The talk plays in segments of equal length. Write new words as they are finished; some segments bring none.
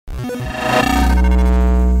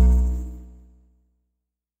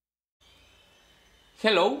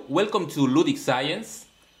Hello, welcome to Ludic Science.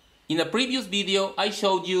 In a previous video I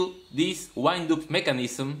showed you this wind-up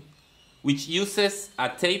mechanism which uses a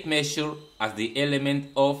tape measure as the element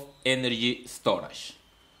of energy storage.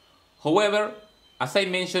 However, as I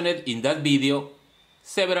mentioned in that video,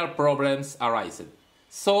 several problems arise.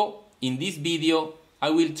 So in this video I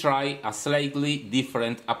will try a slightly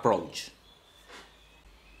different approach.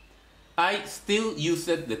 I still used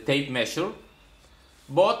the tape measure,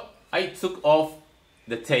 but I took off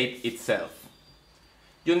the tape itself.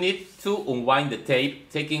 You need to unwind the tape,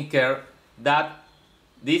 taking care that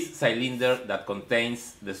this cylinder that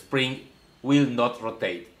contains the spring will not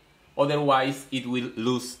rotate, otherwise it will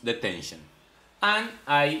lose the tension. And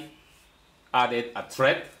I added a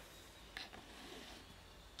thread.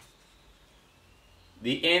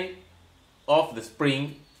 The end of the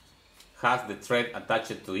spring has the thread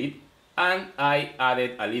attached to it, and I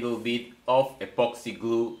added a little bit of epoxy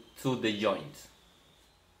glue to the joint.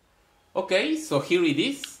 Okay, so here it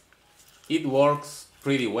is. It works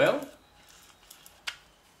pretty well.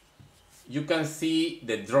 You can see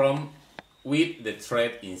the drum with the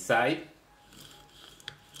thread inside.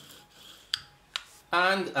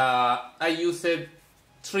 And I used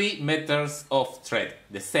 3 meters of thread,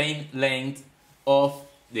 the same length of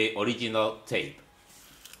the original tape.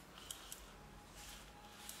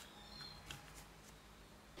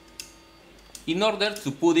 In order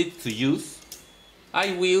to put it to use,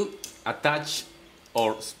 I will attach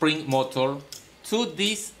our spring motor to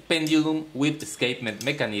this pendulum with escapement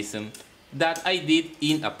mechanism that I did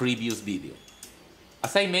in a previous video.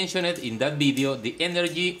 As I mentioned in that video, the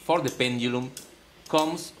energy for the pendulum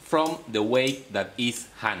comes from the weight that is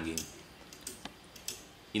hanging.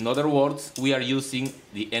 In other words, we are using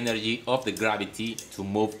the energy of the gravity to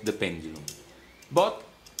move the pendulum. But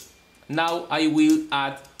now I will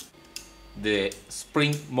add the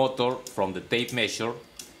spring motor from the tape measure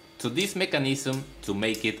to this mechanism to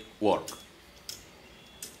make it work.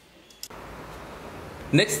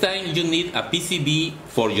 Next time you need a PCB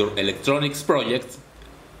for your electronics project,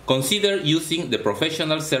 consider using the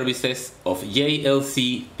professional services of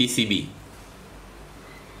LCPCB.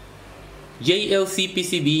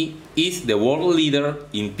 LCPCB is the world leader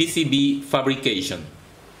in PCB fabrication.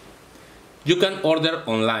 You can order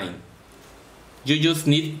online. You just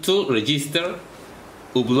need to register,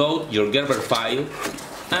 upload your Gerber file,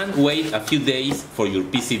 and wait a few days for your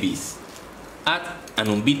PCBs at an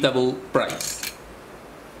unbeatable price.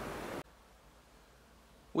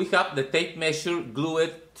 We have the tape measure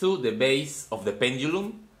glued to the base of the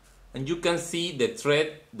pendulum, and you can see the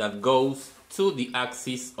thread that goes to the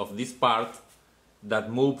axis of this part that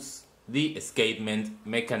moves the escapement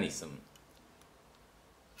mechanism.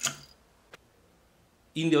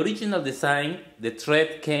 In the original design, the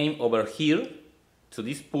thread came over here to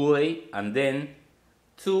this pulley and then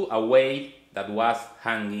to a weight that was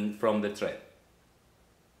hanging from the thread.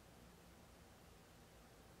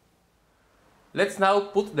 Let's now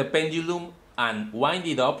put the pendulum and wind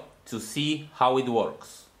it up to see how it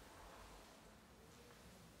works.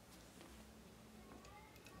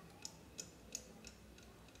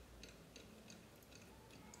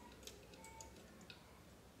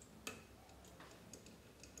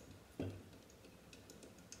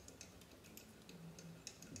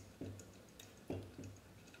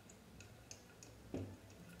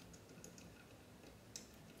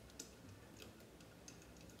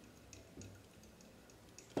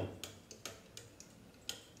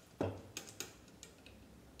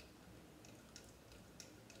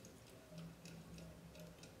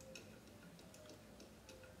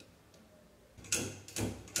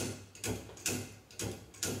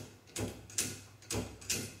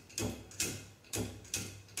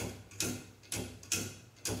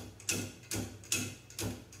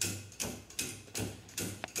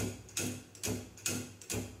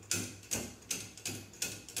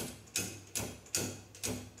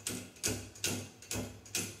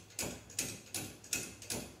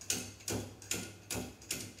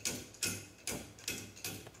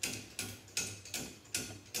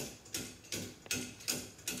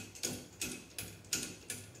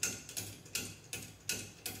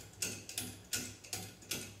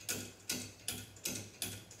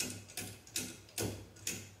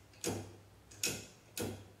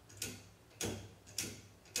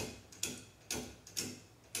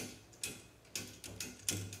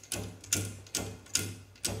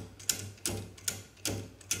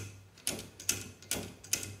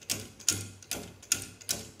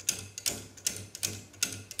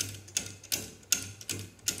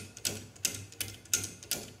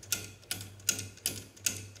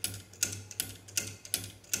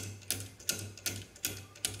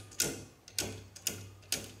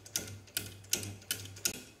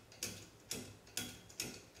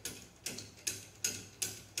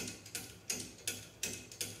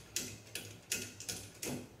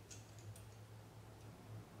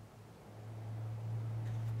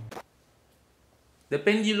 The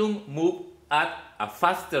pendulum moved at a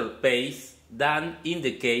faster pace than in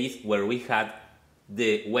the case where we had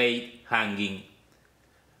the weight hanging.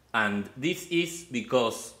 And this is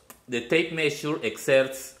because the tape measure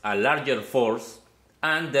exerts a larger force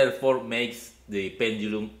and therefore makes the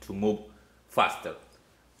pendulum to move faster.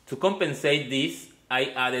 To compensate this, I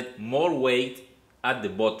added more weight at the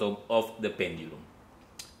bottom of the pendulum.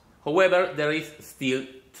 However, there is still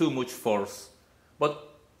too much force, but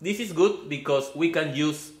this is good because we can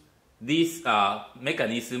use this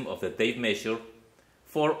mechanism of the tape measure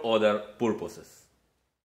for other purposes.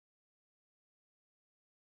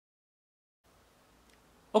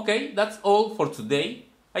 Okay, that's all for today.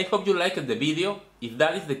 I hope you liked the video. If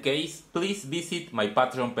that is the case, please visit my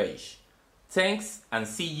Patreon page. Thanks and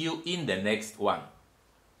see you in the next one.